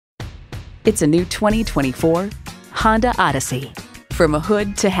It's a new 2024 Honda Odyssey. From a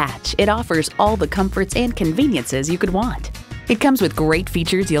hood to hatch, it offers all the comforts and conveniences you could want. It comes with great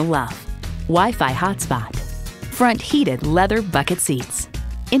features you'll love: Wi-Fi hotspot, front heated leather bucket seats,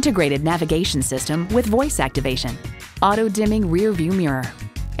 integrated navigation system with voice activation, auto-dimming rear view mirror,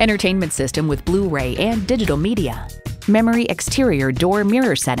 entertainment system with Blu-ray and digital media, memory exterior door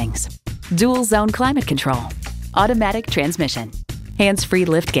mirror settings, dual zone climate control, automatic transmission, hands-free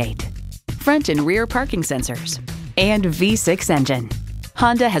liftgate, front and rear parking sensors, and V6 engine.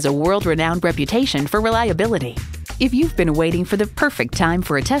 Honda has a world-renowned reputation for reliability. If you've been waiting for the perfect time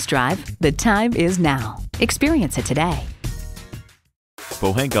for a test drive, the time is now. Experience it today.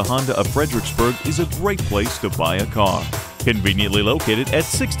 Pohanka Honda of Fredericksburg is a great place to buy a car. Conveniently located at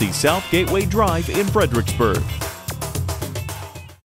 60 South Gateway Drive in Fredericksburg.